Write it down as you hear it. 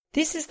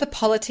This is The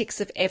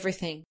Politics of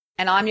Everything,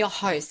 and I'm your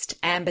host,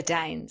 Amber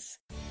Daines.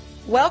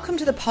 Welcome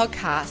to the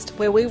podcast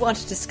where we want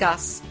to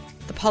discuss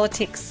the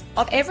politics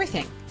of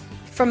everything,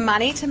 from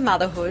money to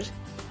motherhood,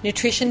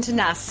 nutrition to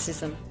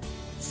narcissism,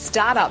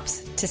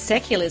 startups to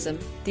secularism,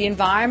 the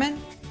environment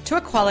to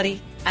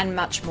equality, and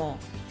much more.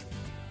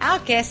 Our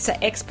guests are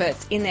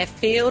experts in their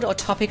field or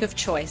topic of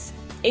choice,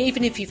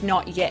 even if you've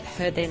not yet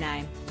heard their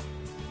name.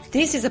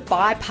 This is a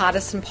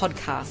bipartisan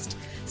podcast,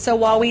 so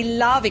while we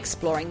love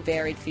exploring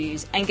varied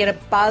views and get a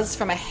buzz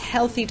from a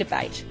healthy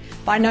debate,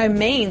 by no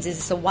means is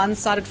this a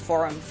one-sided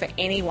forum for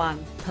any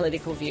one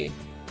political view.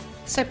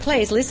 So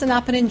please listen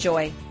up and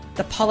enjoy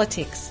the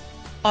politics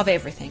of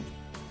everything.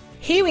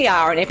 Here we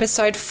are in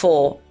episode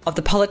 4 of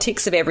The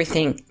Politics of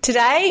Everything.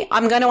 Today,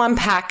 I'm going to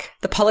unpack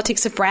the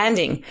politics of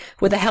branding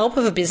with the help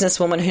of a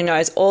businesswoman who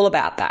knows all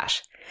about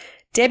that.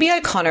 Debbie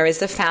O'Connor is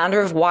the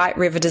founder of White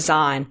River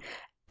Design,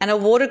 an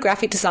awarded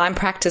graphic design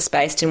practice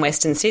based in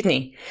Western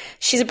Sydney.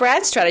 She's a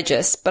brand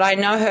strategist, but I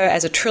know her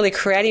as a truly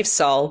creative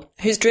soul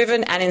who's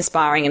driven and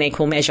inspiring in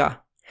equal measure.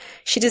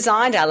 She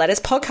designed our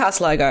latest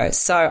podcast logo,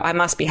 so I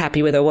must be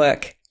happy with her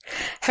work.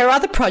 Her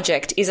other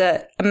project is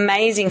an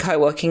amazing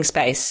co-working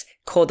space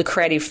called the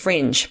Creative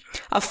Fringe,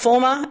 a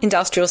former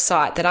industrial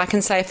site that I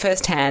can say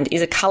firsthand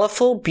is a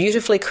colourful,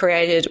 beautifully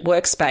created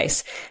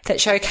workspace that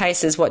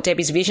showcases what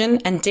Debbie's vision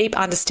and deep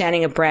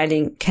understanding of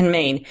branding can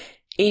mean,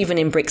 even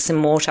in bricks and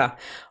mortar.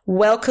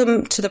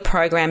 Welcome to the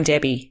program,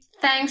 Debbie.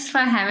 Thanks for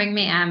having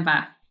me,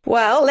 Amber.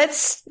 Well,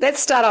 let's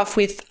start off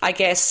with, I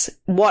guess,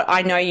 what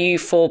I know you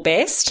for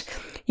best.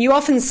 You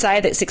often say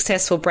that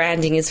successful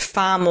branding is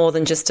far more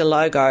than just a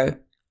logo.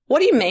 What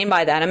do you mean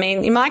by that? I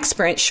mean, in my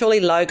experience, surely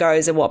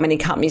logos are what many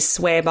companies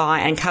swear by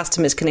and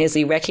customers can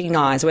easily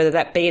recognise, whether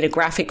that be in a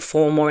graphic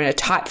form or in a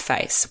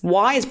typeface.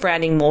 Why is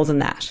branding more than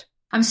that?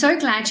 I'm so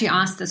glad you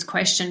asked this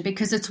question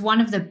because it's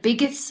one of the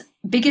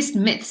biggest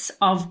myths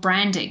of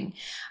branding.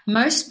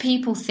 Most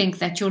people think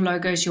that your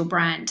logo is your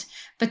brand,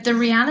 but the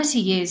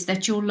reality is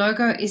that your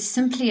logo is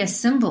simply a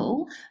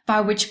symbol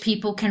by which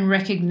people can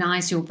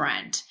recognize your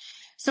brand.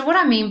 So what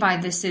I mean by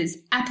this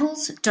is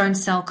apples don't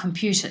sell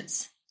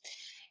computers.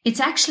 It's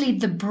actually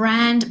the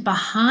brand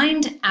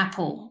behind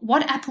Apple,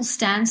 what Apple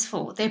stands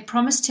for, their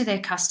promise to their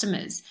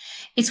customers.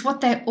 It's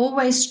what they're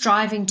always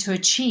striving to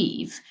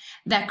achieve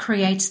that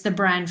creates the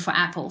brand for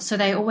Apple. So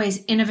they're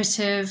always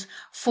innovative,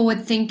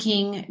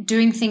 forward-thinking,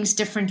 doing things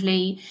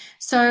differently.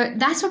 So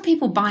that's what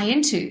people buy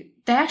into.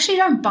 They actually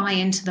don't buy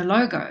into the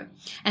logo.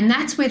 And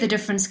that's where the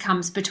difference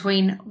comes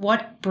between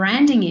what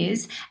branding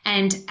is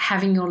and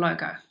having your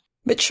logo.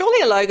 But surely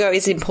a logo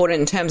is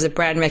important in terms of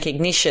brand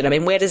recognition. I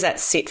mean, where does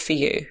that sit for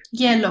you?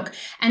 Yeah, look,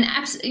 and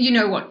you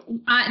know what?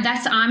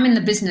 I'm in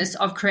the business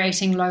of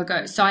creating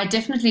logos, so I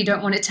definitely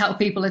don't want to tell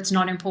people it's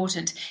not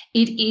important.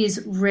 It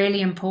is really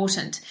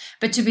important.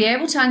 But to be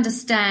able to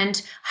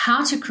understand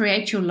how to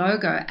create your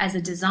logo as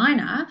a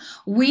designer,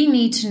 we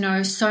need to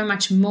know so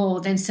much more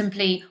than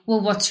simply,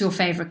 well, what's your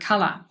favorite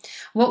color?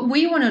 What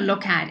we want to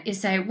look at is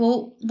say,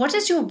 well, what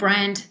does your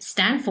brand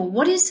stand for?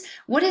 What is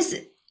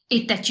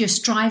it that you're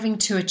striving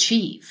to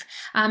achieve?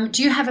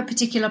 Do you have a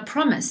particular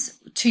promise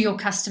to your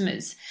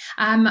customers?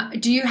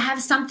 Do you have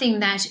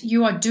something that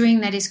you are doing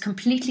that is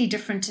completely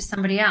different to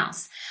somebody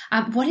else?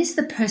 What is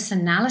the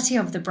personality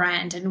of the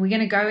brand? And we're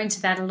going to go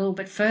into that a little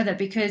bit further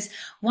because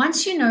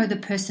once you know the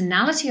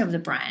personality of the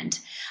brand,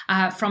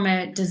 from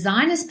a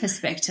designer's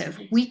perspective,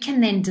 we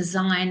can then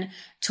design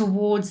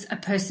towards a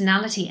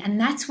personality.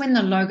 And that's when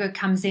the logo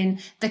comes in,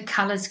 the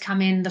colors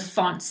come in, the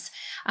fonts.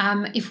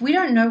 If we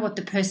don't know what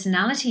the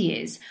personality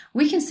is,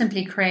 we can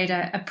simply create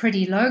a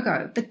pretty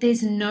logo, but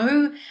there's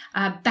no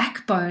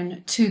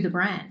backbone to the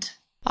brand.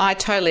 I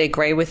totally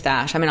agree with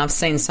that. I mean, I've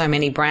seen so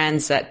many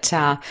brands that,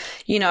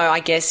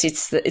 I guess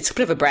it's a bit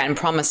of a brand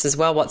promise as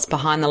well, what's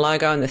behind the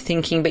logo and the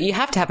thinking, but you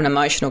have to have an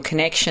emotional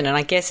connection. And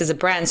I guess as a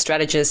brand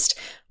strategist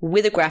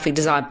with a graphic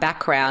design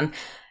background,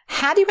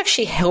 how do you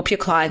actually help your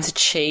clients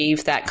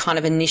achieve that kind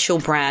of initial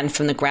brand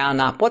from the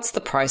ground up? What's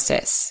the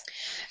process?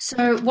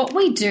 So what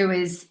we do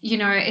is,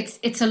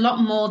 it's a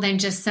lot more than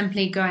just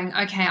simply going,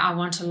 okay, I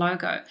want a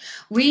logo.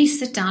 We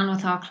sit down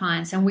with our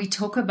clients and we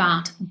talk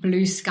about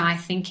blue sky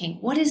thinking.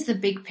 What is the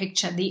big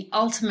picture, the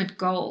ultimate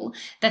goal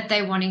that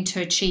they're wanting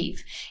to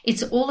achieve?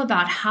 It's all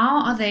about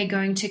how are they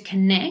going to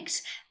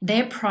connect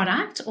their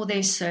product or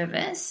their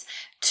service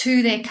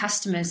to their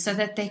customers so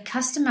that their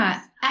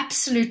customer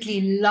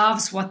absolutely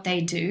loves what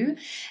they do.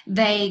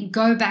 They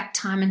go back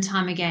time and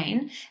time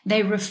again.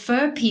 They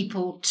refer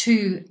people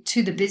to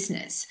the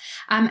business,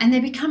 and they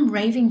become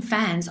raving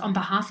fans on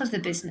behalf of the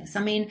business.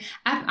 I mean,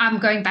 I'm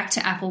going back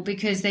to Apple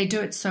because they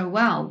do it so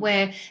well,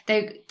 where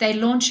they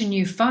launch a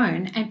new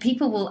phone and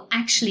people will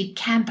actually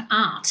camp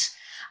out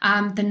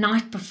the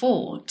night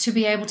before to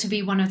be able to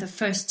be one of the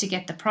first to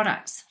get the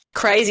products.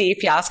 Crazy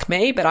if you ask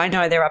me, but I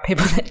know there are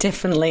people that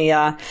definitely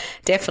are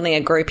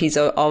groupies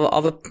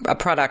of a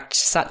product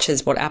such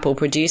as what Apple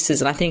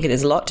produces. And I think it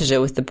has a lot to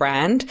do with the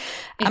brand.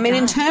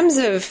 In terms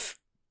of,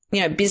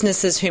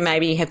 businesses who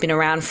maybe have been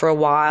around for a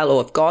while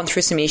or have gone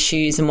through some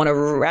issues and want to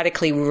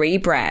radically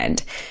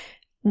rebrand,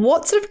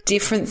 What sort of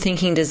different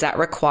thinking does that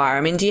require?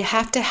 I mean, do you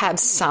have to have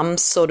some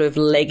sort of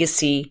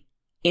legacy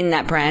in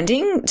that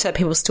branding so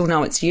people still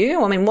know it's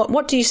you? I mean,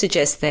 what do you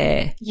suggest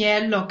there?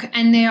 Yeah, look,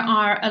 and there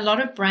are a lot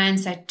of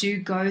brands that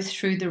do go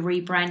through the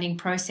rebranding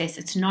process.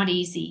 It's not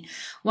easy.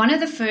 One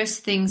of the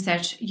first things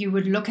that you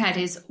would look at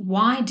is,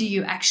 why do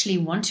you actually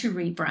want to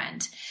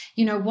rebrand?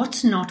 You know,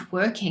 what's not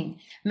working?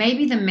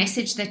 Maybe the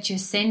message that you're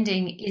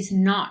sending is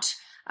not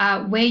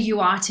where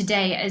you are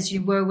today as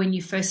you were when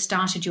you first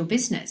started your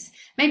business.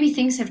 Maybe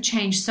things have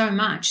changed so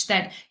much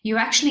that you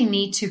actually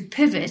need to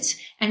pivot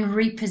and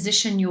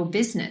reposition your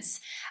business.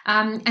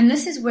 And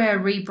this is where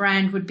a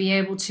rebrand would be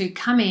able to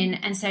come in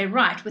and say,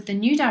 right, with the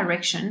new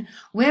direction,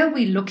 where are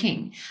we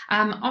looking?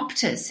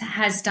 Optus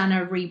has done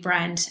a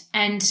rebrand,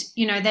 and,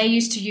 you know, they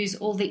used to use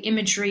all the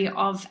imagery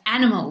of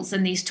animals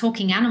and these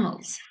talking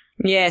animals.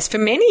 Yes, for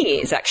many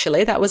years,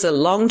 actually. That was a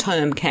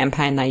long-term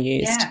campaign they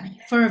used. Yeah,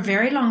 for a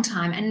very long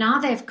time. And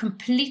now they've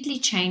completely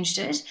changed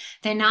it.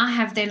 They now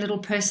have their little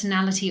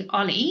personality,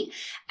 Ollie,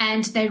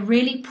 and they're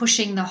really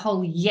pushing the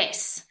whole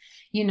yes,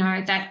 you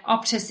know, that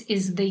Optus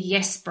is the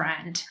yes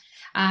brand.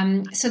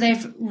 So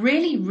they've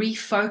really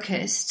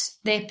refocused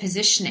their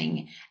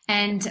positioning,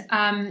 and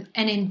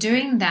in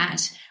doing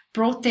that,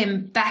 brought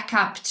them back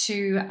up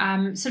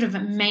to sort of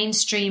a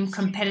mainstream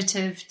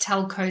competitive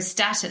telco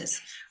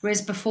status,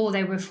 whereas before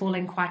they were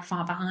falling quite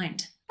far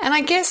behind. And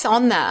I guess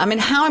on that, I mean,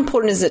 how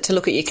important is it to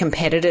look at your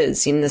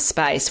competitors in the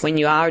space when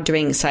you are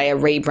doing, say, a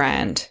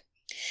rebrand?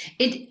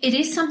 It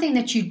is something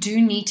that you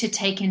do need to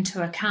take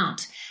into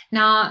account.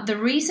 Now, the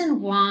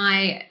reason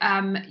why,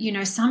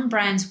 some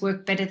brands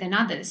work better than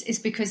others is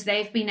because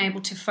they've been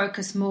able to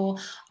focus more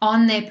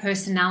on their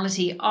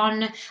personality,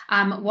 on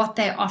what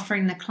they're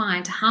offering the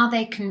client, how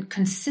they can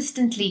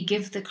consistently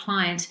give the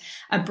client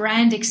a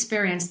brand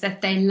experience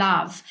that they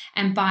love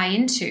and buy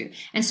into.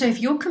 And so if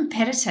your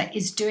competitor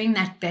is doing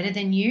that better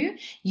than you,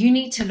 you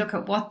need to look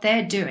at what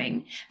they're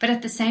doing. But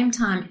at the same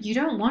time, you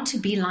don't want to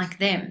be like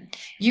them.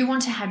 You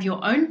want to have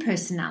your own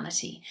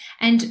personality.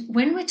 And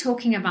when we're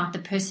talking about the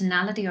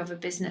personality of a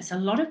business, a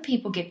lot of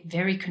people get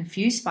very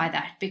confused by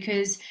that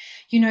because,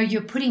 you know,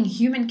 you're putting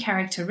human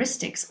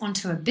characteristics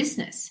onto a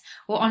business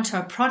or onto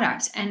a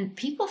product. And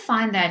people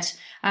find that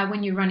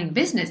when you're running a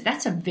business,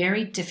 that's a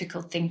very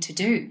difficult thing to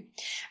do.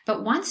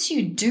 But once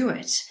you do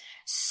it,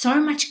 so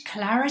much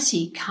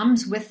clarity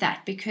comes with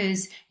that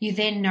because you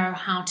then know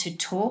how to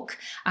talk,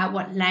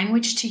 what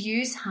language to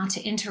use, how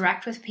to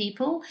interact with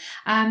people.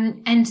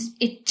 And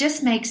it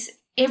just makes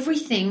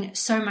everything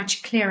so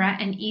much clearer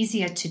and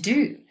easier to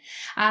do.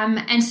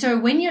 And so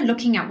when you're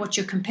looking at what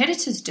your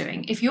competitor's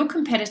doing, if your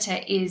competitor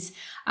is,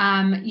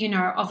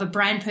 of a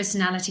brand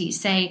personality,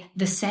 say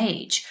the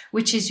Sage,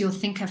 which is your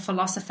thinker,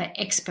 philosopher,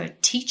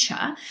 expert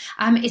teacher,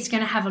 it's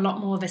going to have a lot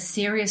more of a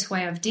serious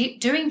way of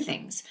doing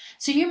things.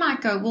 So you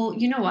might go, well,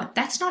 you know what?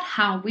 That's not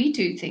how we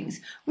do things.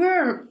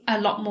 We're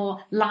a lot more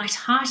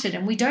lighthearted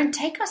and we don't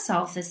take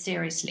ourselves as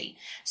seriously.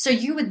 So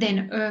you would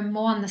then err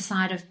more on the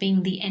side of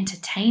being the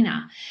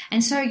entertainer.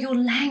 And so your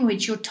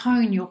language, your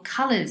tone, your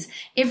colors,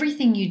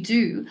 everything you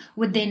do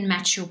would then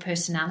match your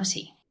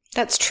personality.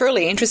 That's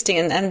truly interesting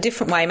and a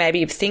different way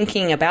maybe of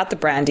thinking about the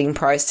branding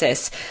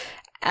process.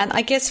 And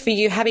I guess for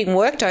you, having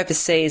worked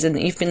overseas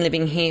and you've been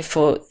living here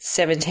for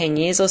 17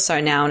 years or so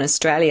now in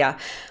Australia,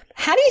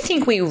 how do you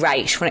think we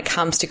rate when it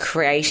comes to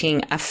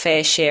creating a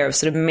fair share of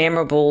sort of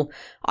memorable,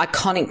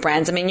 iconic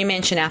brands? I mean, you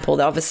mentioned Apple,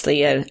 they're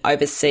obviously an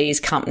overseas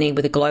company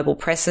with a global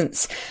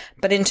presence.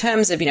 But in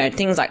terms of,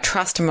 things like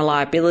trust and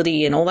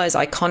reliability and all those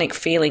iconic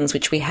feelings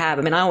which we have,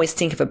 I mean, I always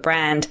think of a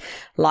brand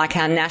like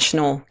our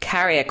national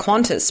carrier,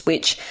 Qantas,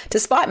 which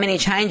despite many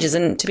changes,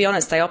 and to be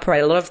honest, they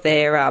operate a lot of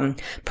their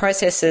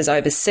processes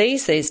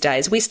overseas these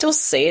days, we still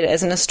see it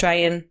as an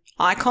Australian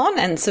icon.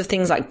 And so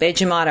things like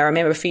Vegemite, I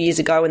remember a few years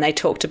ago when they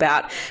talked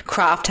about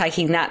Kraft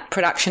taking that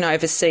production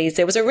overseas,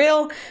 there was a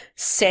real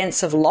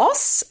sense of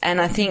loss. And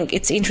I think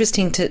it's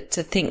interesting to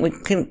think we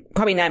can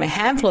probably name a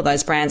handful of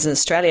those brands in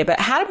Australia, but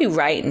how do we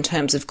rate in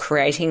terms of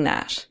creating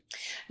that?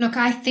 Look,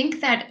 I think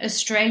that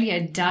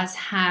Australia does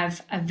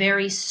have a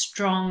very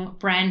strong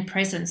brand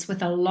presence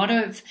with a lot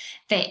of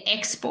their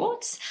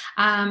exports.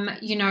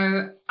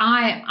 I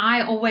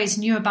always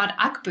knew about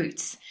Ugg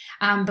boots.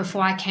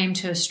 Before I came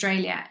to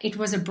Australia. It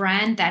was a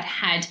brand that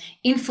had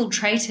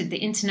infiltrated the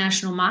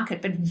international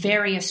market, but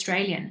very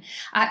Australian.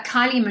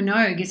 Kylie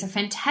Minogue is a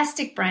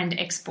fantastic brand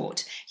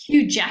export.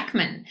 Hugh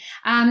Jackman.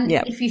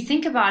 If you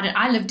think about it,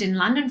 I lived in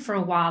London for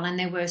a while and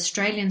there were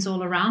Australians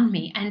all around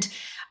me. And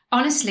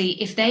honestly,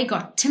 if they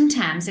got Tim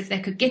Tams, if they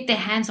could get their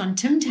hands on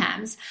Tim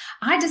Tams,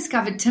 I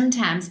discovered Tim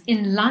Tams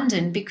in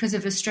London because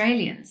of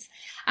Australians.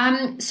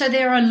 So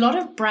there are a lot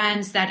of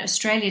brands that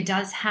Australia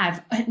does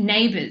have.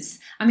 Neighbours.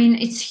 I mean,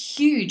 it's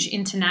huge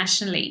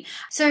internationally.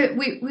 So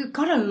we've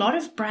got a lot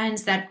of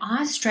brands that are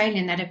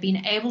Australian that have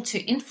been able to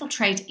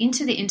infiltrate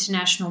into the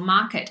international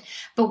market.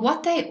 But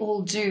what they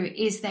all do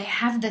is they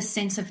have this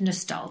sense of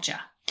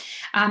nostalgia.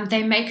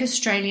 They make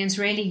Australians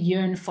really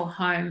yearn for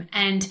home,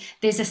 and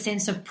there's a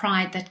sense of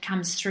pride that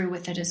comes through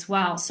with it as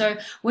well. So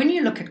when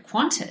you look at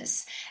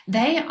Qantas,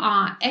 they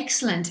are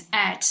excellent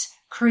at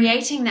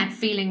creating that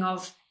feeling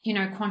of,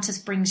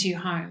 Qantas brings you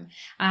home.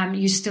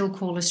 You still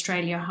call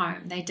Australia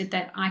home. They did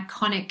that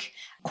iconic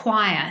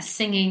choir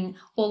singing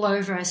all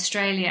over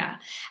Australia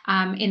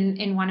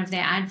in one of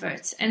their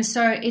adverts. And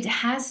so it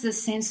has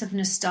this sense of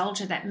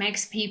nostalgia that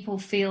makes people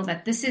feel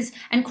that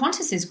and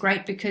Qantas is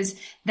great because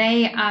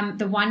they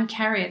the one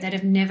carrier that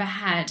have never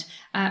had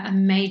a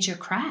major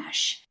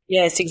crash.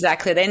 Yes,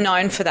 exactly. They're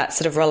known for that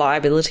sort of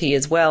reliability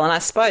as well. And I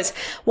suppose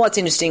what's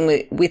interesting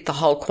with the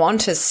whole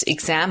Qantas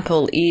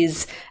example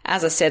is,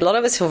 as I said, a lot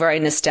of us feel very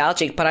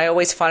nostalgic, but I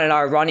always find it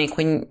ironic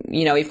when,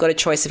 you've got a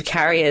choice of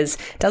carriers.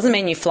 Doesn't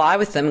mean you fly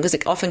with them because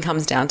it often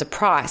comes down to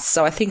price.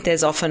 So I think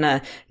there's often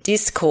a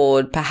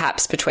discord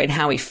perhaps between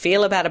how we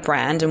feel about a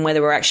brand and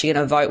whether we're actually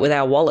going to vote with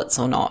our wallets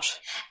or not.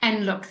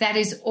 And look, that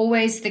is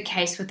always the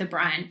case with the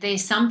brand.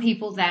 There's some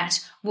people that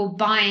will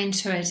buy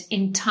into it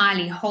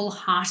entirely,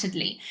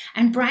 wholeheartedly.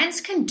 And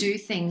brands can do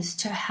things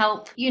to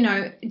help,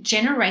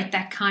 generate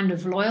that kind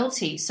of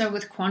loyalty. So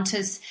with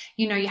Qantas,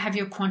 you have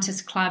your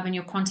Qantas Club and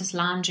your Qantas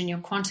Lounge and your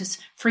Qantas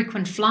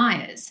frequent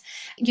flyers.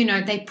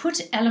 They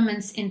put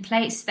elements in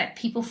place that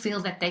people feel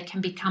that they can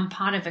become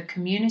part of a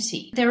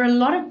community. There are a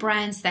lot of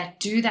brands that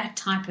do that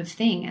type of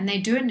thing, and they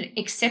do it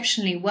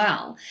exceptionally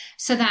well,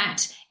 so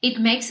that it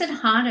makes it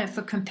harder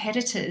for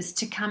competitors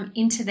to come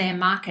into their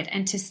market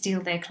and to steal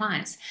their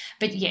clients.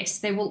 But yes,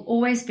 there will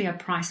always be a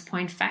price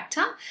point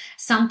factor.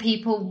 Some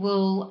people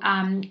will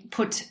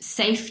put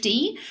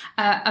safety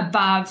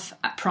above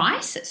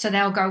price. So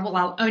they'll go, well,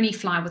 I'll only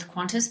fly with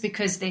Qantas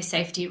because their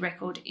safety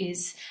record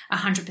is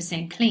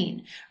 100%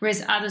 clean.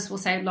 Whereas others will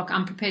say, look,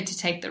 I'm prepared to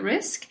take the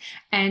risk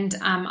and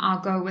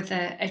I'll go with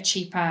a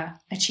cheaper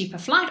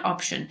flight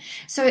option.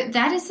 So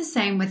that is the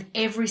same with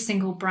every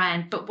single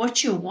brand. But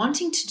what you're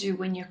wanting to do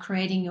when you're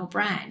creating your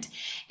brand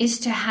is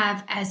to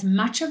have as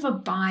much of a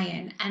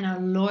buy-in and a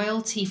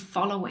loyalty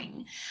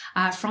following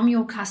from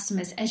your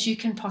customers as you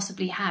can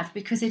possibly have,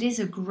 because it is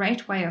a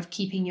great way of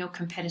keeping your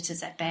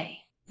competitors at bay.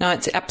 No,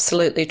 it's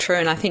absolutely true.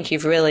 And I think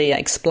you've really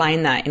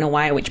explained that in a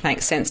way which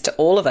makes sense to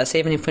all of us,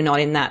 even if we're not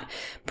in that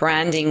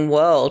branding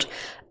world.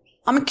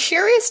 I'm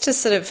curious to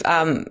sort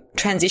of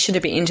transition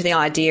a bit into the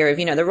idea of,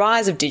 the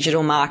rise of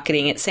digital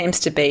marketing. It seems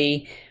to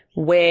be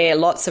where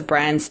lots of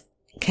brands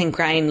can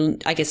gain,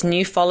 I guess,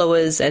 new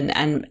followers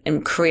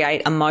and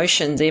create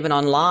emotions even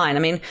online. I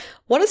mean,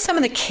 what are some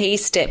of the key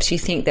steps you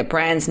think that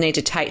brands need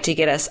to take to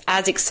get us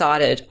as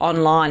excited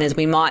online as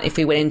we might if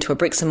we went into a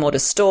bricks and mortar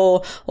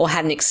store or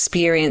had an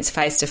experience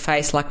face to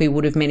face like we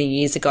would have many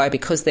years ago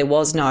because there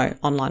was no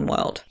online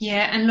world?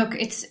 Yeah, and look,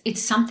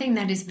 it's something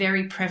that is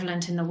very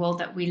prevalent in the world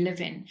that we live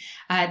in.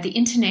 The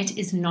internet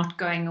is not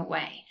going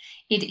away.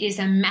 It is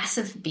a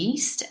massive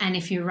beast, and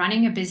if you're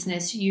running a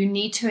business, you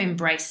need to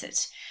embrace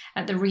it.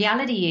 The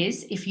reality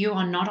is, if you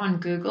are not on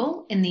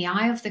Google, in the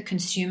eye of the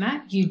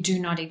consumer, you do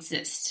not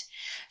exist.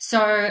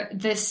 So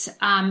this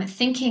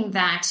thinking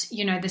that,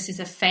 this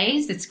is a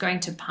phase that's going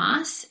to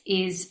pass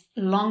is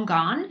long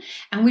gone.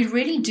 And we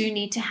really do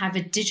need to have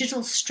a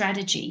digital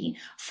strategy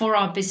for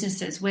our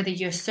businesses, whether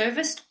you're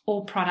serviced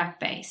or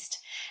product-based.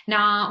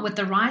 Now, with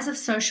the rise of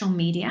social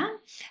media,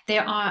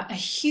 there are a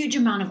huge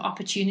amount of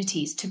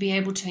opportunities to be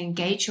able to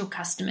engage your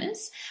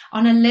customers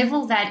on a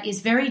level that is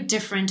very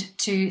different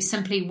to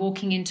simply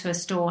walking into a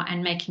store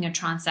and making a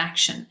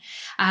transaction.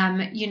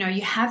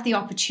 You have the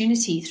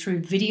opportunity through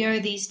video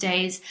these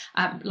days,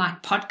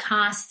 like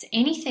podcasts,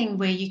 anything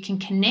where you can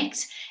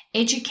connect,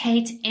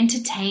 educate,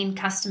 entertain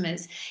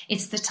customers.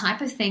 It's the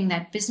type of thing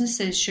that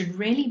businesses should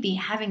really be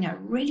having a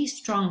really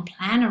strong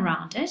plan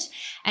around it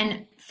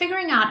and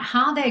figuring out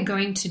how they're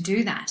going to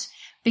do that.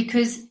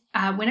 Because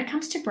when it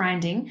comes to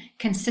branding,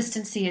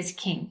 consistency is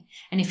king.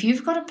 And if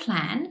you've got a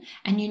plan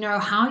and you know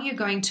how you're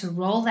going to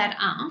roll that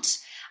out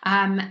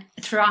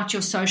throughout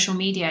your social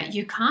media,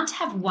 you can't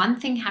have one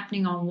thing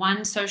happening on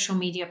one social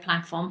media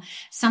platform,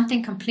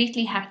 something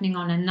completely happening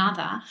on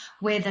another,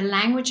 where the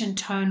language and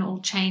tone all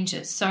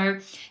changes. So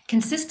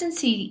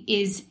consistency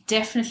is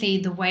definitely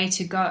the way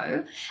to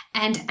go,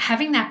 and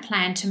having that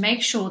plan to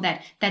make sure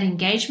that that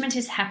engagement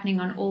is happening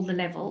on all the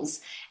levels.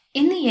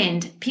 In the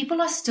end,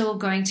 people are still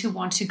going to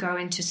want to go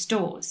into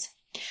stores,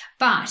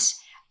 but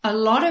a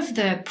lot of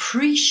the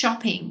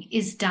pre-shopping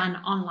is done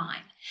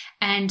online.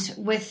 And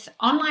with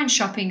online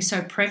shopping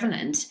so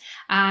prevalent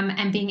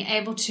and being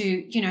able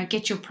to,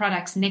 get your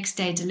products next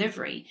day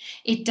delivery,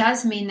 it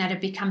does mean that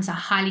it becomes a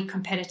highly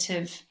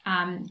competitive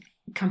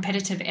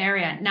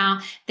area.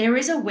 Now, there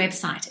is a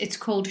website. It's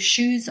called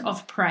Shoes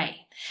of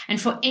Prey.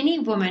 And for any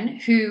woman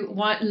who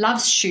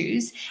loves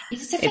shoes,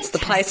 it's the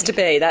place to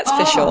be, that's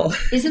for sure.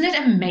 Isn't it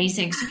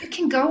amazing? So you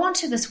can go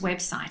onto this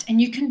website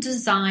and you can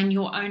design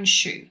your own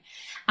shoe.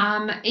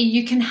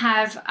 You can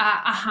have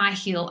a high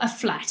heel, a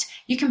flat.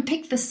 You can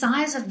pick the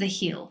size of the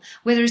heel,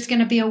 whether it's going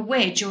to be a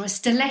wedge or a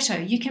stiletto.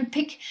 You can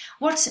pick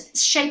what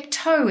shape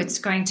toe it's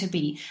going to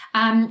be,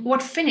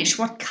 what finish,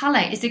 what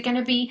color. Is it going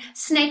to be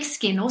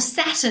snakeskin or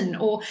satin,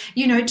 or,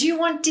 do you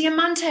want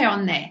diamante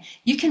on there?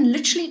 You can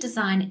literally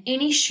design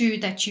any shoe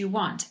that you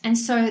want. And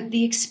so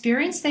the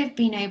experience they've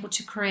been able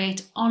to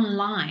create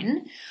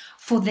online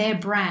for their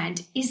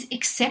brand is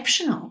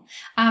exceptional.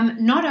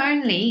 Not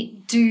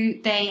only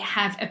do they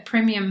have a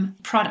premium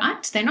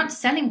product, they're not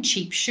selling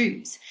cheap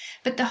shoes,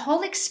 but the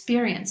whole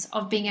experience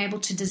of being able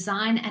to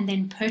design and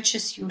then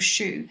purchase your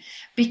shoe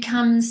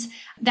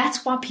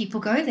that's why people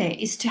go there,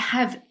 is to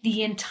have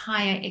the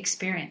entire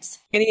experience.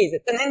 It is.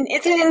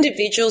 It's an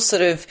individual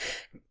sort of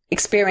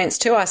experience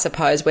too, I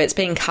suppose, where it's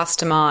being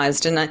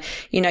customized. And,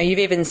 you've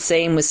even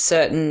seen with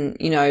certain,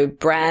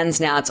 brands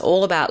now, it's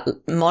all about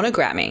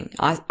monogramming.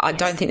 I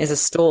don't think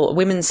there's a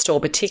women's store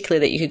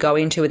particularly, that you could go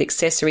into with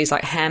accessories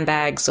like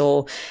handbags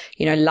or,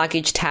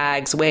 luggage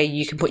tags where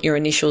you can put your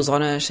initials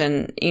on it.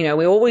 And,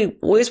 we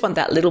always want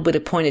that little bit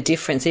of point of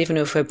difference, even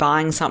if we're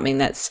buying something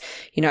that's,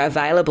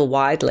 available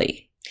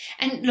widely.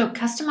 And look,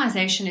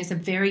 customization is a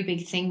very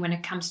big thing when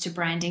it comes to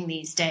branding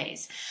these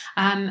days.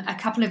 A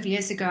couple of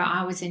years ago,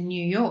 I was in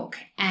New York,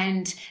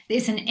 and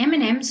there's an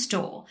M&M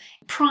store,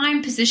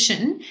 prime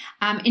position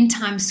in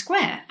Times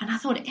Square. And I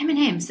thought,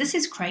 M&Ms, this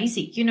is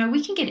crazy.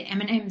 We can get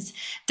M&Ms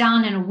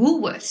down in a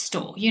Woolworths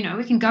store.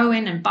 We can go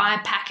in and buy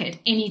a packet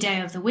any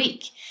day of the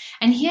week.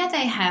 And here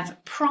they have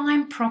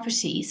prime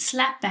property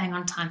slap bang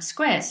on Times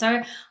Square.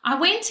 So I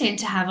went in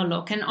to have a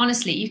look, and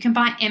honestly, you can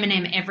buy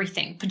M&M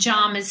everything: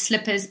 pajamas,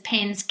 slippers,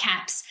 pens,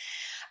 caps.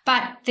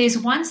 But there's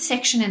one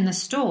section in the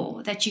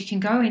store that you can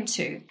go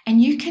into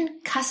and you can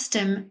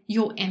custom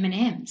your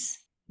M&Ms.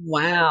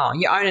 Wow.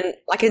 Your own,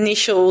 like,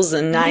 initials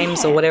and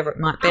names or whatever it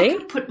might be. I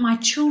could put my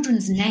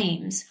children's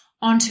names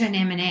onto an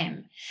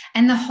M&M.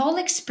 And the whole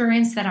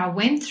experience that I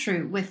went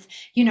through with,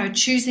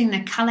 choosing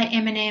the color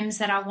M&Ms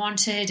that I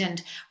wanted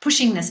and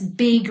pushing this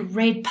big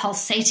red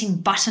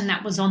pulsating button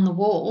that was on the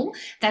wall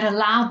that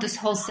allowed this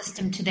whole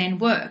system to then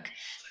work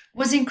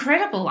was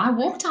incredible. I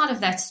walked out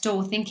of that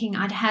store thinking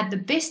I'd had the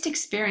best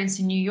experience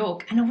in New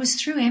York, and it was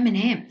through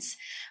M&Ms.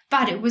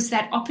 But it was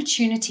that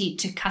opportunity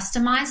to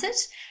customize it,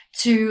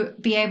 to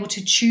be able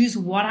to choose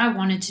what I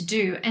wanted to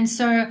do. And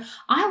so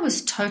I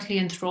was totally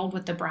enthralled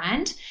with the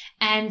brand.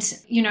 And,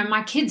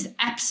 my kids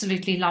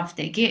absolutely loved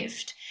their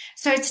gift.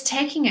 So it's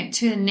taking it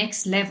to the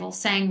next level,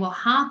 saying, well,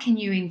 how can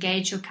you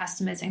engage your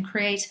customers and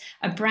create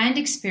a brand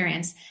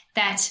experience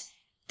that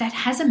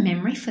has a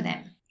memory for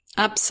them?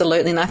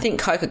 Absolutely. And I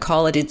think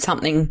Coca-Cola did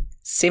something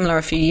similar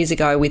a few years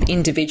ago with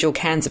individual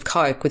cans of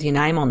Coke with your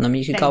name on them.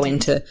 You could go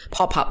into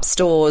pop-up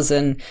stores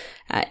and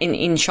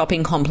in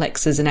shopping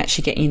complexes and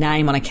actually get your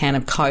name on a can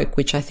of Coke,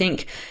 which I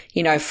think,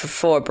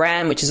 for a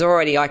brand which is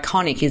already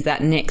iconic, is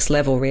that next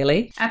level,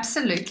 really.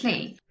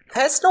 Absolutely.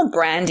 Personal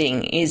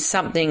branding is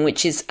something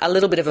which is a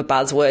little bit of a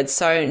buzzword.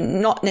 So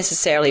not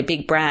necessarily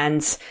big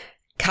brands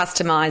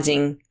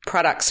customizing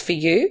products for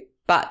you,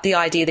 but the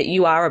idea that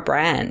you are a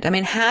brand. I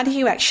mean, how do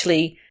you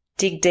actually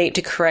dig deep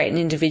to create an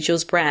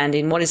individual's brand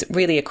in what is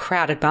really a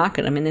crowded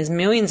market? I mean, there's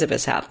millions of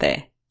us out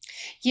there.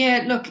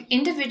 Yeah, look,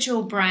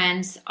 individual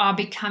brands are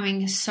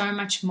becoming so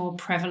much more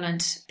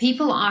prevalent.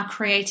 People are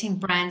creating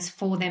brands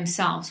for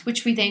themselves,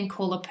 which we then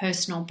call a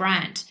personal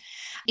brand.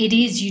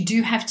 You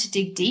do have to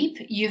dig deep.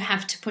 You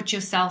have to put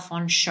yourself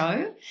on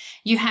show.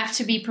 You have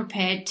to be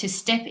prepared to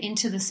step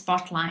into the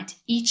spotlight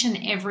each and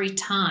every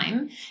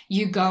time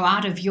you go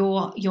out of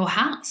your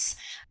house.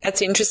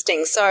 That's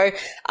interesting. So,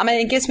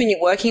 I guess when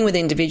you're working with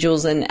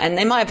individuals and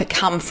they might have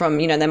come from,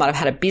 they might have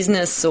had a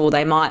business, or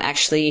they might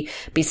actually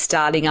be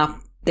starting up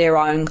their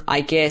own,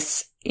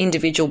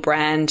 individual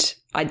brand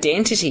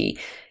identity.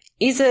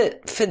 Is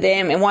it for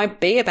them, it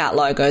won't be about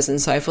logos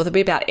and so forth, it'll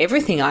be about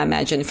everything, I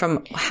imagine,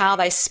 from how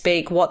they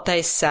speak, what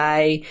they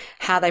say,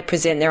 how they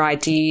present their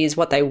ideas,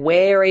 what they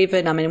wear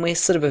even. We're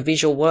sort of a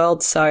visual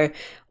world, so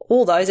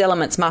all those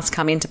elements must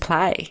come into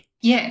play.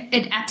 Yeah,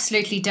 it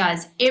absolutely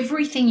does.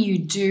 Everything you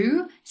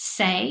do,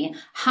 say,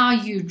 how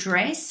you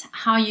dress,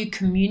 how you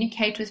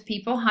communicate with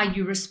people, how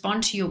you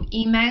respond to your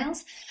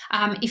emails,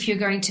 if you're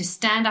going to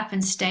stand up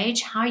on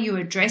stage, how you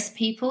address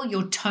people,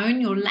 your tone,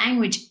 your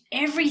language,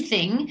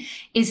 everything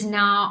is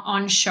now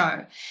on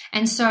show.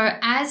 And so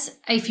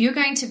if you're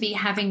going to be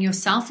having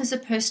yourself as a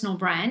personal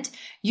brand,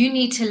 you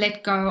need to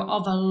let go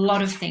of a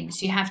lot of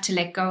things. You have to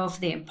let go of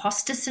the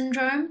imposter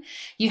syndrome.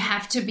 You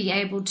have to be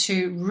able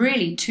to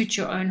really toot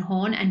your own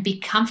horn and be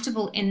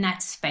comfortable in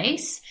that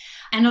space.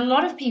 And a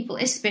lot of people,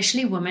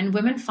 especially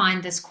women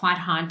find this quite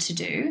hard to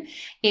do,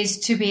 is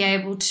to be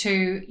able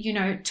to,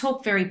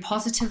 talk very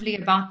positively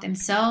about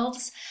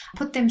themselves,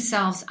 put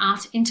themselves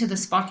out into the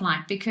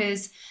spotlight,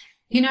 because,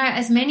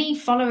 as many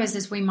followers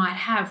as we might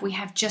have, we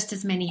have just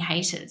as many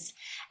haters.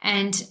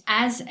 And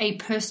as a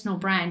personal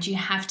brand, you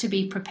have to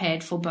be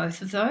prepared for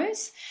both of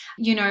those.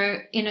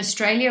 In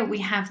Australia, we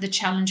have the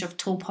challenge of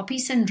tall poppy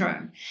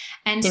syndrome.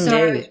 And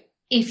so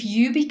if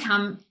you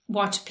become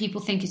what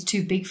people think is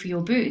too big for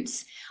your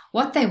boots,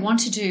 what they want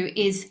to do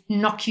is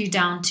knock you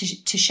down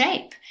to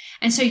shape.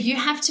 And so you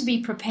have to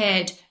be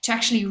prepared to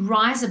actually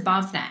rise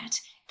above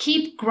that,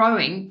 keep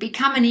growing,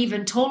 become an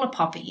even taller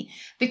poppy,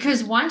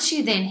 because once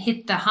you then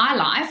hit the high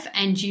life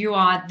and you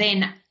are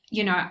then,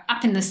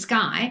 up in the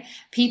sky,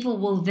 people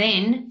will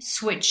then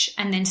switch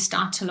and then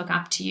start to look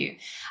up to you.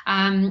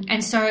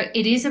 And so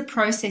it is a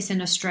process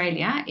in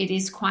Australia. It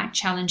is quite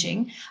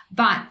challenging,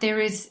 but there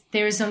is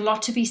a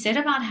lot to be said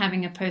about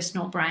having a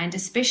personal brand,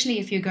 especially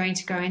if you're going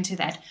to go into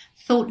that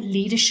thought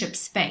leadership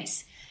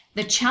space.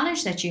 The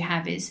challenge that you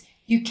have is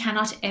you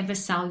cannot ever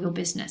sell your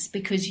business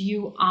because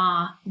you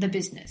are the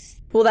business.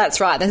 Well,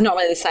 that's right. There's not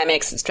really the same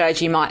exit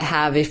strategy you might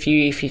have if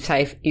you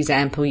say, for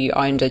example, you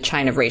owned a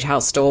chain of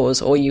retail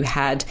stores, or you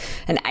had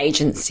an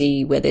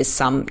agency where there's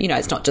some,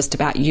 it's not just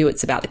about you,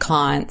 it's about the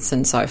clients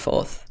and so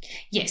forth.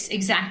 Yes,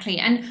 exactly.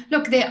 And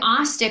look, there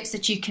are steps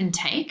that you can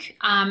take.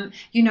 A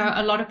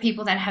lot of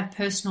people that have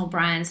personal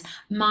brands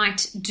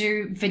might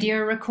do video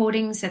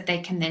recordings that they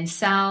can then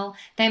sell.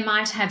 They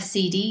might have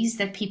CDs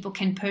that people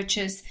can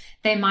purchase.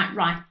 They might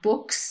write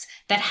books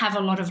that have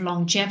a lot of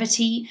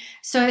longevity.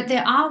 So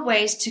there are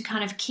ways to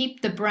kind of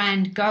keep the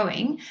brand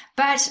going.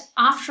 But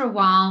after a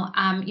while,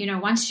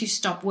 once you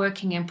stop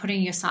working and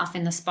putting yourself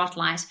in the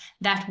spotlight,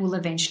 that will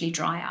eventually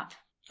dry up.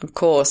 Of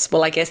course.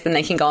 Well, I guess then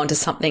they can go on to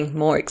something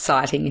more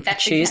exciting if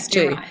That's you choose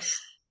exactly to. Right.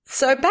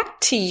 So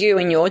back to you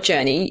and your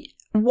journey.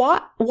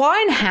 Why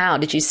and how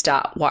did you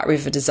start White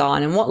River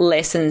Design, and what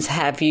lessons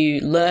have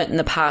you learnt in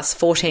the past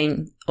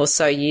 14 or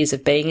so years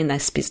of being in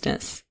this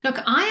business? Look,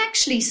 I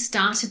actually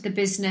started the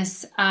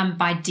business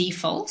by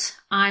default.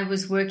 I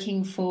was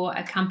working for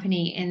a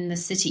company in the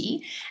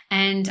city,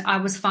 and I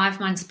was 5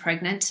 months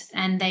pregnant,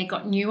 and they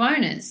got new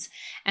owners.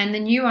 And the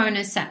new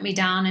owners sat me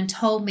down and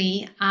told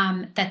me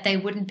that they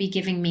wouldn't be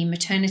giving me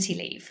maternity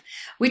leave,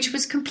 which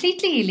was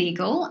completely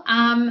illegal.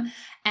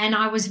 And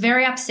I was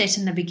very upset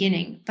in the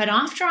beginning. But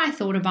after I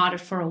thought about it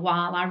for a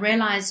while, I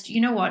realized,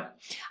 you know what?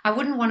 I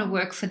wouldn't want to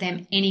work for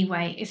them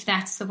anyway if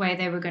that's the way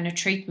they were going to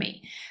treat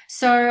me.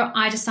 So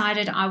I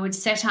decided I would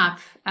set up,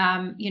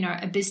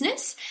 a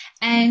business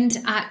and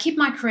keep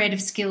my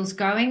creative skills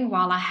going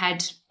while I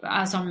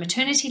was on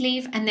maternity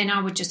leave, and then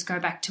I would just go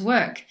back to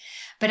work.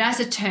 But as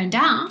it turned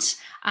out,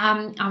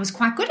 I was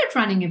quite good at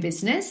running a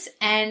business,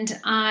 and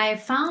I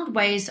found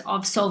ways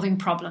of solving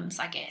problems,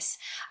 I guess.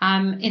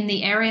 In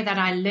the area that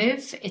I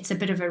live, it's a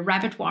bit of a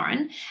rabbit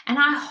warren, and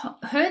I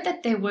heard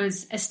that there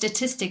was a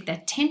statistic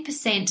that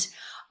 10%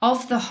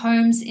 of the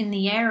homes in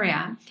the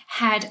area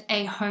had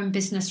a home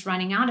business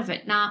running out of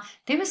it. Now,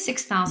 there were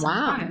 6,000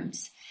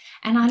 homes.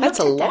 And I looked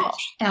at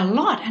a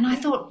lot, and I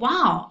thought,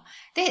 wow,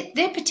 there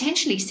are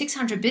potentially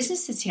 600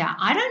 businesses here.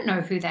 I don't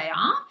know who they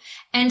are.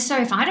 And so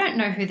if I don't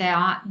know who they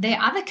are, their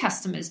other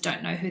customers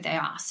don't know who they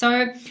are.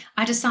 So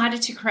I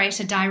decided to create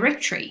a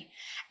directory.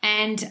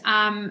 And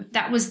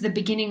that was the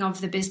beginning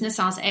of the business.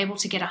 I was able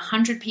to get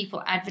 100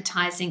 people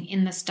advertising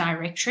in this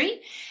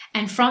directory.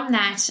 And from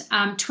that,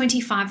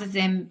 25 of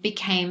them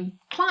became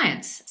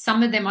clients.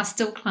 Some of them are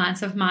still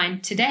clients of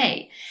mine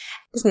today.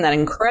 Isn't that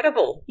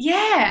incredible?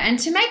 Yeah. And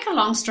to make a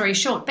long story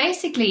short,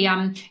 basically,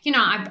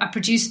 I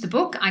produced the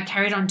book. I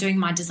carried on doing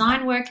my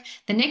design work.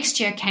 The next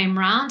year came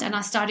round and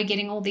I started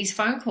getting all these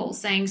phone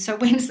calls saying, so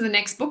when's the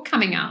next book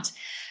coming out?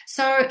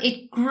 So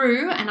it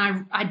grew,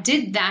 and I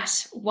did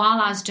that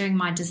while I was doing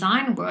my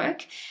design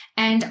work.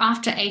 And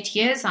after 8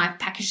 years, I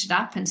packaged it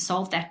up and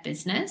sold that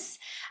business.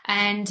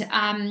 And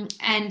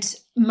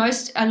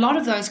a lot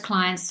of those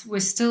clients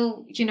were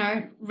still,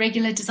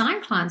 regular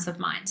design clients of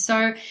mine.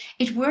 So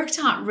it worked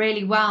out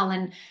really well.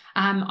 And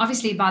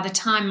obviously, by the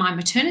time my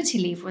maternity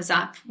leave was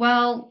up,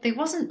 well, there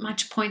wasn't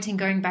much point in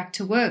going back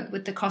to work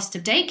with the cost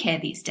of daycare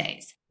these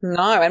days.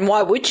 No, and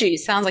why would you?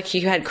 Sounds like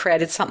you had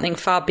created something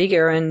far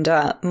bigger and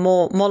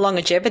more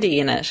longevity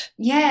in it.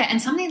 Yeah, and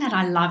something that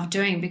I love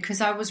doing, because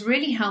I was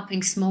really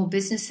helping small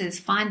businesses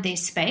find their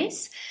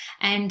space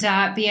and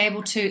be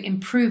able to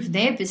improve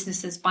their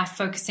businesses by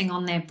focusing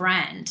on their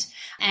brand.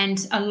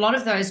 And a lot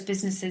of those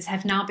businesses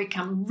have now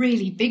become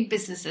really big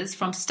businesses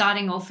from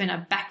starting off in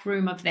a back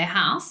room of their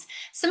house,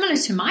 similar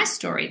to my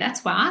story.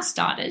 That's where I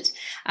started.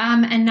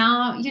 And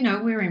now,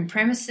 we're in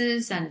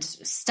premises and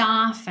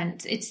staff,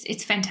 and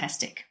it's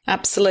fantastic.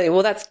 Absolutely.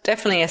 Well, that's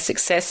definitely a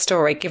success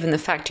story, given the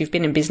fact you've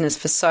been in business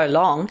for so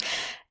long.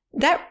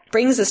 That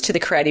brings us to the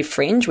Creative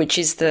Fringe, which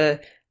is the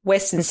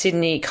Western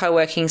Sydney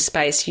co-working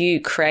space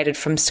you created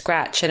from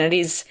scratch, and it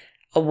is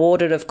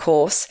awarded, of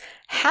course.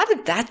 How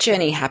did that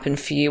journey happen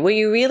for you? Were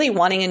you really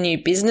wanting a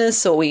new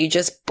business, or were you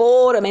just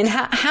bored? I mean,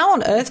 how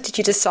on earth did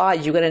you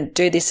decide you were going to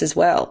do this as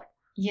well?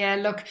 Yeah,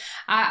 look,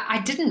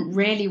 I didn't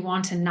really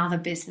want another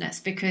business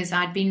because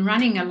I'd been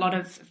running a lot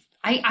of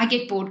I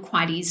get bored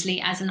quite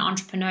easily as an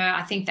entrepreneur.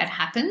 I think that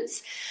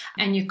happens,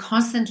 and you're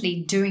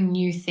constantly doing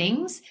new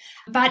things.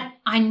 But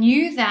I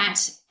knew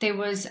that there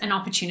was an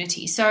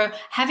opportunity. So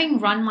having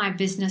run my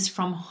business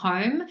from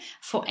home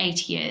for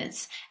 8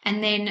 years,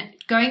 and then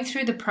going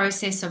through the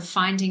process of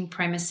finding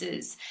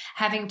premises,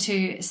 having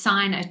to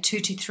sign a 2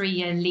 to 3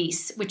 year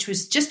lease, which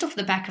was just off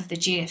the back of the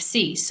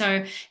GFC.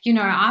 So,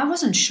 I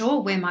wasn't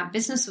sure where my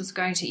business was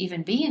going to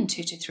even be in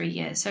 2 to 3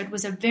 years. So it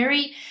was a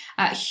very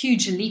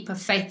huge leap of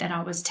faith that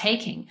I was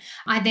taking.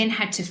 I then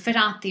had to fit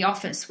out the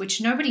office, which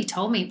nobody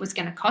told me was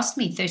going to cost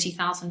me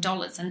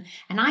 $30,000.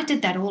 And I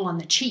did that all on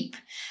the cheap,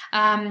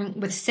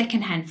 with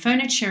secondhand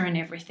furniture and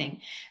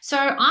everything. So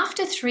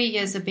after 3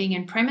 years of being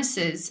in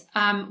premises,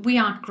 we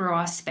outgrew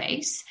our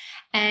space.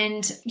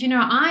 And,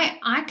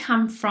 I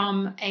come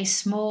from a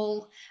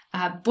small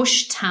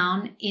bush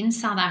town in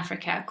South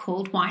Africa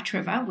called White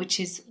River, which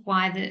is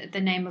why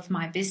the name of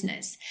my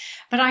business.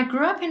 But I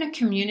grew up in a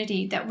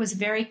community that was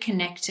very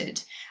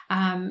connected,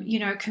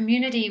 a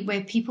community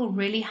where people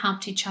really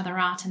helped each other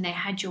out and they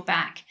had your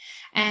back.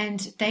 And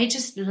they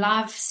just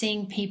love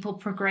seeing people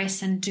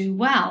progress and do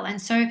well.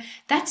 And so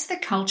that's the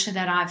culture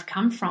that I've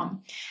come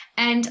from.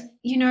 And,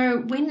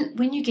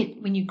 when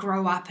you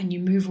grow up and you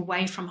move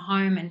away from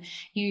home and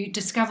you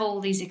discover all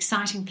these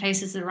exciting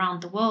places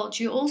around the world,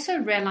 you also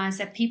realize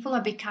that people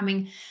are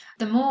becoming,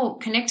 the more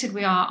connected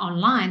we are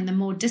online, the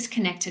more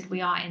disconnected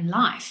we are in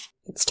life.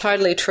 It's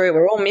totally true.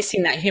 We're all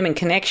missing that human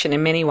connection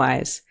in many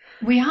ways.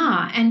 We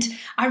are. And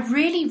I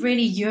really,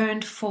 really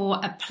yearned for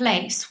a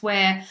place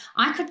where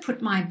I could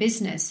put my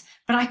business,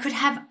 but I could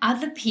have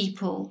other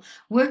people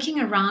working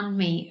around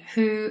me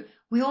who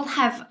we all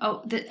have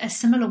a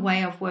similar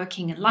way of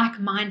working, a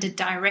like-minded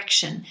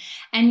direction.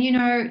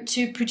 And,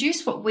 to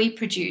produce what we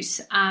produce,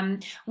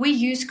 we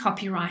use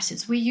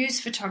copywriters, we use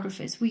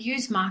photographers, we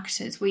use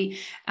marketers.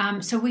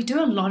 So we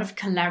do a lot of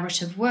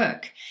collaborative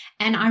work.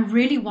 And I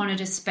really wanted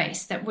a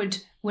space that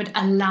would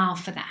allow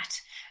for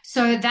that.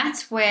 So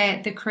that's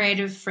where the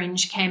Creative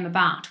Fringe came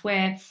about,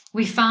 where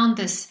we found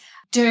this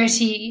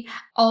dirty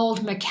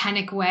old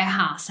mechanic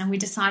warehouse and we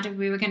decided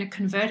we were going to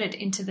convert it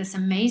into this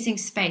amazing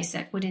space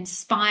that would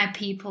inspire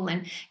people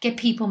and get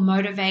people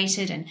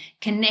motivated and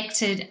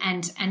connected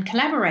and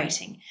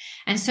collaborating.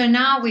 And so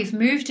now we've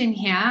moved in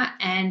here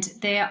and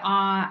there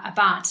are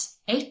about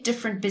 8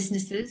 different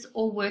businesses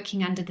all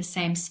working under the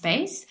same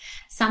space.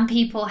 Some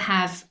people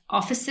have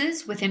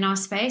offices within our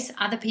space.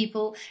 Other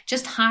people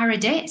just hire a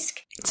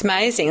desk. It's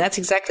amazing. That's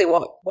exactly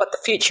what the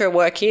future of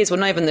work is. Well,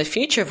 not even the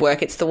future of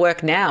work. It's the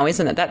work now,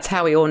 isn't it? That's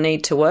how we all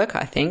need to work,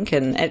 I think.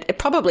 And it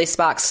probably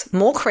sparks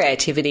more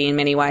creativity in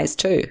many ways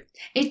too.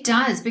 It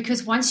does,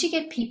 because once you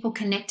get people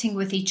connecting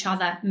with each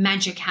other,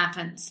 magic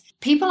happens.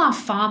 People are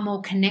far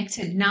more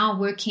connected now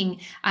working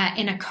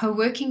in a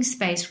co-working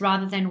space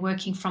rather than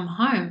working from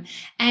home.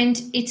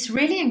 And it's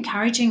really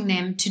encouraging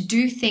them to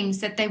do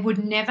things that they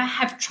would never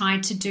have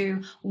tried to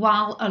do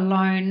while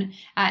alone,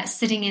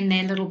 sitting in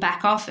their little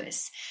back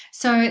office.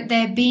 So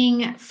they're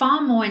being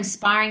far more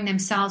inspiring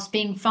themselves,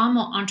 being far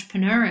more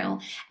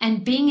entrepreneurial,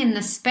 and being in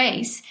the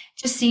space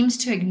just seems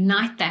to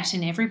ignite that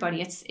in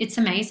everybody. It's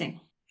amazing.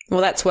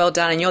 Well, that's well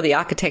done, and you're the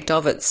architect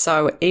of it,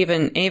 so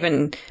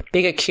even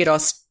bigger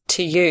kudos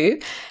to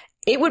you.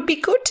 It would be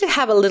good to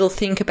have a little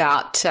think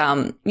about,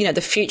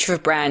 the future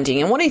of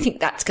branding and what do you think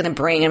that's going to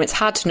bring? And it's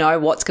hard to know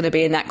what's going to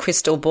be in that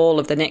crystal ball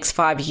of the next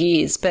 5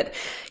 years. But,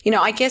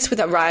 I guess with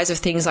the rise of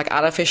things like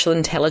artificial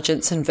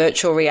intelligence and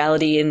virtual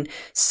reality and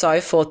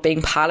so forth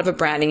being part of a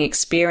branding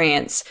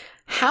experience,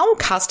 how will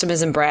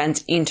customers and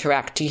brands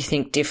interact, do you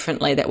think,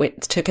 differently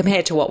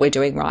compared to what we're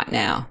doing right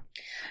now?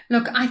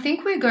 Look, I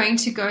think we're going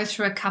to go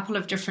through a couple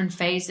of different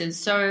phases.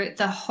 So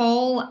the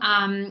whole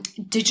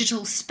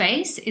digital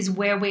space is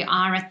where we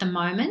are at the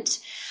moment.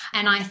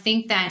 And I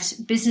think that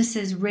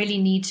businesses really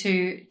need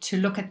to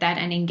look at that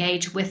and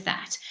engage with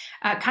that.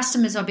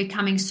 Customers are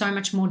becoming so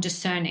much more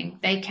discerning.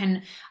 They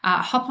can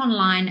hop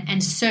online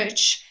and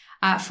search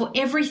for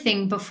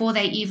everything before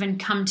they even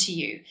come to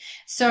you.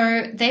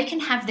 So they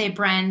can have their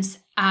brands,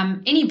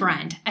 any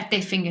brand, at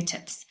their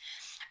fingertips.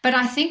 But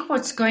I think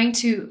what's going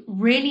to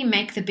really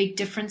make the big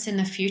difference in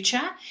the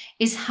future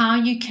is how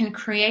you can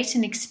create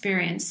an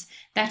experience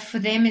that for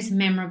them is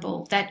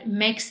memorable, that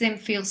makes them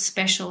feel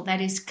special, that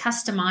is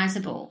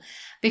customizable.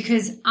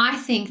 Because I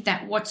think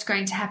that what's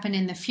going to happen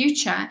in the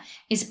future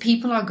is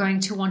people are going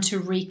to want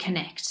to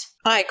reconnect.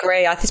 I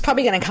agree. It's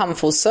probably going to come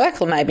full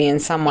circle maybe in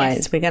some ways.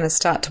 Yes. We're going to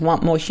start to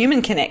want more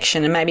human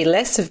connection and maybe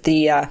less of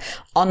the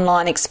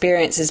online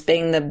experiences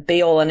being the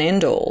be-all and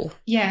end-all.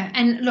 Yeah.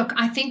 And look,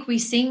 I think we're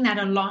seeing that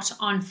a lot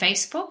on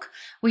Facebook,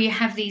 where you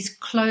have these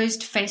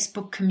closed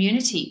Facebook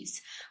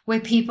communities where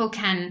people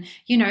can,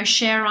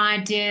 share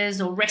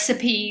ideas or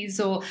recipes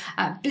or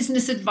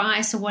business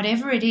advice or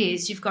whatever it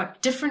is. You've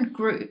got different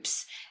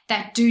groups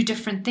that do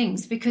different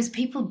things because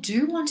people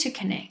do want to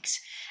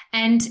connect.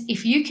 And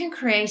if you can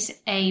create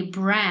a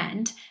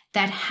brand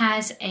that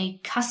has a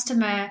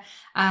customer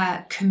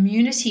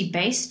community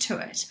base to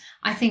it,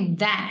 I think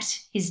that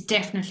is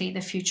definitely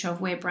the future of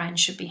where brands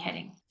should be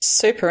heading.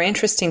 Super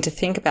interesting to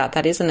think about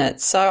that, isn't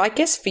it? So I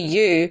guess for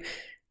you,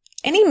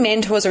 any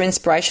mentors or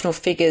inspirational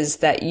figures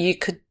that you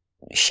could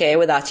share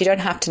with us? You don't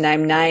have to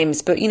name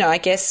names, but, I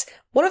guess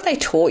what have they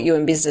taught you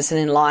in business and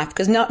in life?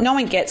 Because no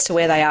one gets to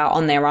where they are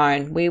on their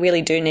own. We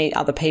really do need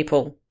other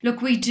people.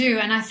 Look, we do.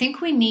 And I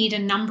think we need a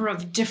number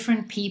of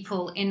different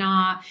people in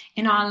our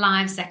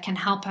lives that can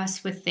help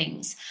us with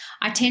things.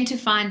 I tend to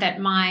find that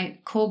my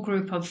core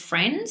group of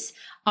friends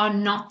are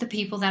not the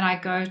people that I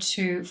go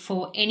to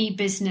for any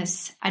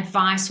business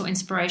advice or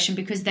inspiration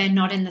because they're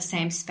not in the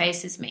same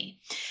space as me.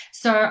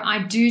 So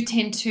I do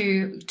tend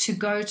to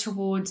go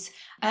towards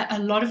a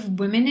lot of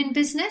women in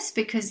business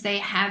because they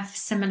have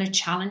similar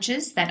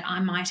challenges that I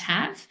might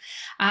have.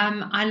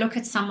 I look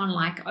at someone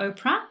like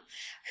Oprah,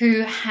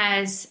 who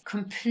has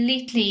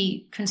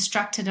completely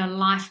constructed a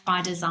life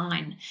by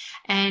design.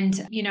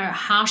 And,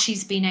 how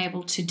she's been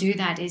able to do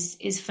that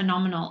is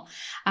phenomenal.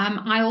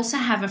 I also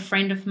have a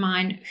friend of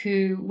mine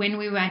who, when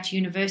we were at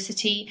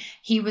university,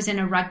 he was in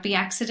a rugby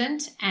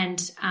accident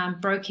and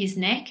broke his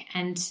neck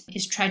and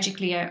is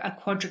tragically a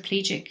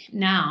quadriplegic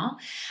now.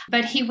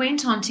 But he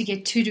went on to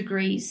get 2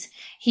 degrees.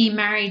 He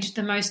married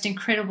the most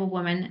incredible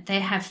woman.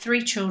 They have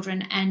 3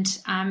 children and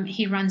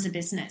he runs a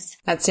business.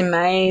 That's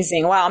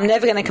amazing. Wow, I'm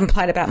never going to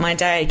complain about my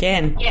day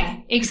again. Yeah,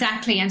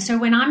 exactly. And so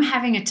when I'm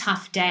having a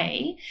tough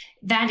day,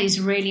 that is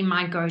really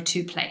my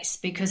go-to place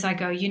because I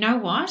go, you know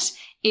what?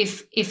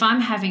 If I'm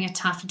having a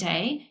tough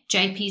day,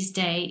 JP's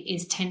day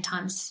is 10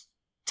 times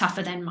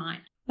tougher than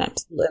mine.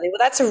 Absolutely. Well,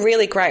 that's a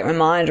really great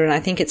reminder. And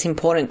I think it's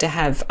important to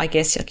have, I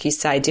guess, like you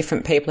say,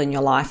 different people in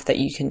your life that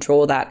you can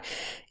draw that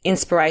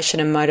inspiration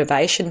and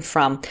motivation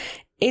from.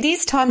 It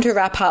is time to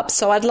wrap up.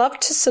 So I'd love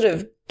to sort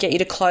of get you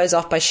to close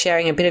off by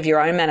sharing a bit of your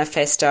own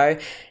manifesto.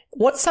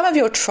 What's some of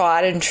your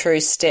tried and true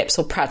steps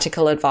or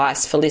practical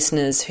advice for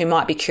listeners who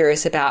might be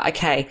curious about,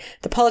 okay,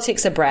 the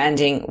politics of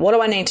branding, what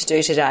do I need to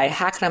do today?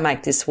 How can I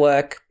make this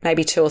work?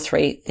 Maybe 2 or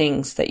 3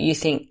 things that you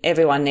think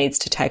everyone needs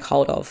to take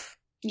hold of.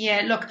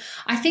 Yeah, look,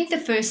 I think the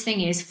first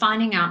thing is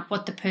finding out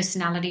what the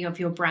personality of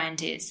your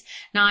brand is.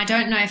 Now, I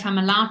don't know if I'm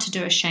allowed to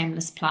do a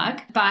shameless plug,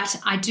 but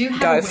I do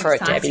have a website. Go for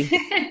it, Debbie.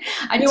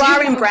 You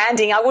are in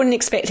branding. I wouldn't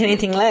expect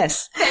anything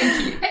less.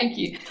 Thank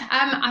you.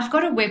 I've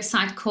got a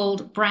website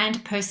called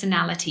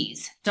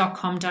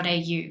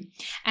brandpersonalities.com.au,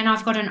 and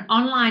I've got an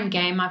online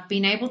game. I've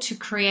been able to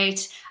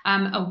create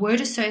a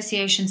word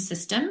association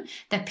system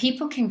that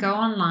people can go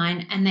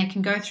online and they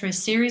can go through a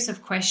series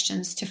of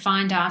questions to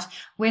find out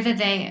whether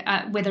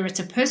it's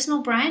a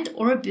personal brand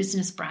or a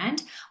business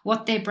brand,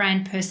 what their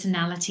brand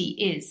personality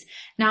is.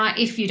 Now,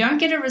 if you don't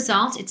get a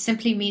result, it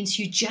simply means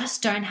you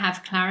just don't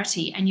have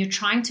clarity and you're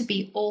trying to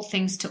be all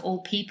things to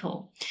all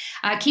people.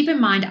 Keep in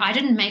mind, I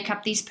didn't make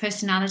up these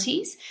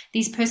personalities.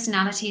 These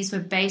personalities are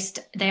based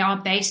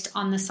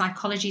on the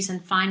psychologies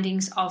and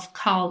findings of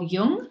Carl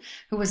Jung,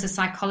 who was a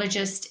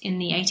psychologist in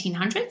the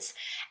 1800s.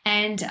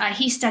 And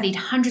he studied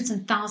hundreds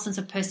and thousands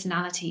of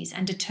personalities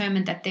and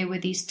determined that there were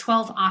these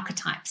 12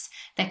 archetypes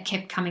that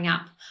kept coming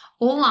up.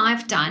 All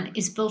I've done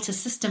is built a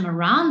system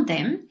around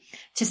them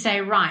to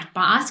say, right,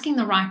 by asking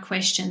the right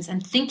questions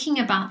and thinking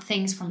about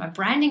things from a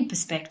branding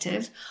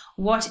perspective,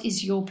 what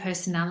is your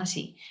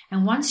personality?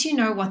 And once you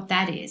know what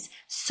that is,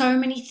 so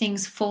many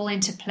things fall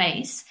into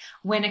place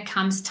when it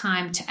comes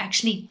time to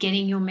actually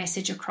getting your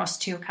message across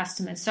to your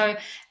customers. So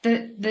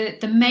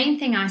the main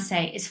thing I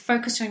say is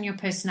focus on your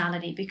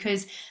personality,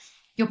 because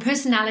your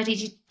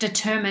personality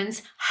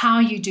determines how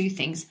you do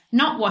things,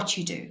 not what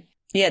you do.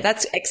 Yeah,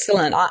 that's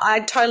excellent.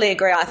 I totally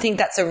agree. I think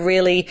that's a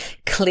really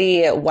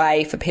clear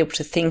way for people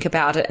to think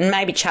about it and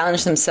maybe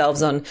challenge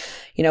themselves on,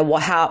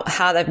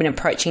 how they've been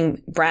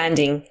approaching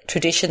branding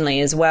traditionally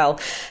as well.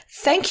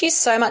 Thank you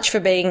so much for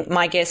being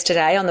my guest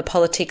today on the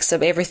Politics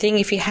of Everything.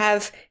 If you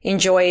have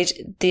enjoyed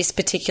this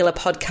particular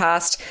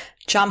podcast,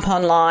 jump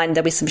online.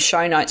 There'll be some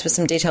show notes with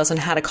some details on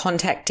how to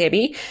contact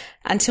Debbie.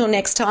 Until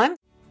next time.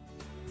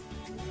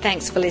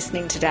 Thanks for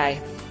listening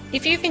today.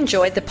 If you've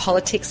enjoyed the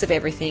Politics of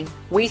Everything,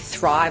 we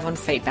thrive on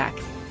feedback.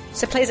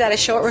 So please add a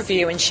short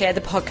review and share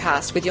the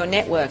podcast with your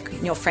network,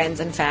 your friends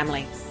and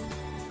family.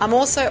 I'm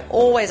also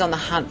always on the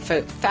hunt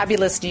for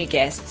fabulous new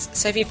guests.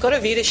 So if you've got a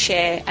view to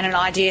share and an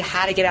idea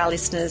how to get our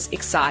listeners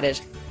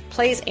excited,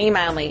 please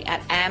email me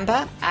at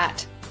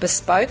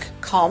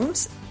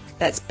amber@bespokecomms,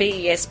 that's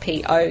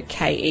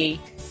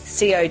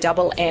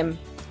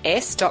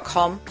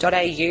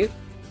BESPOKECOMMS.com.au,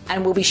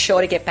 and we'll be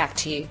sure to get back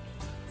to you.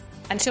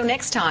 Until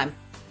next time.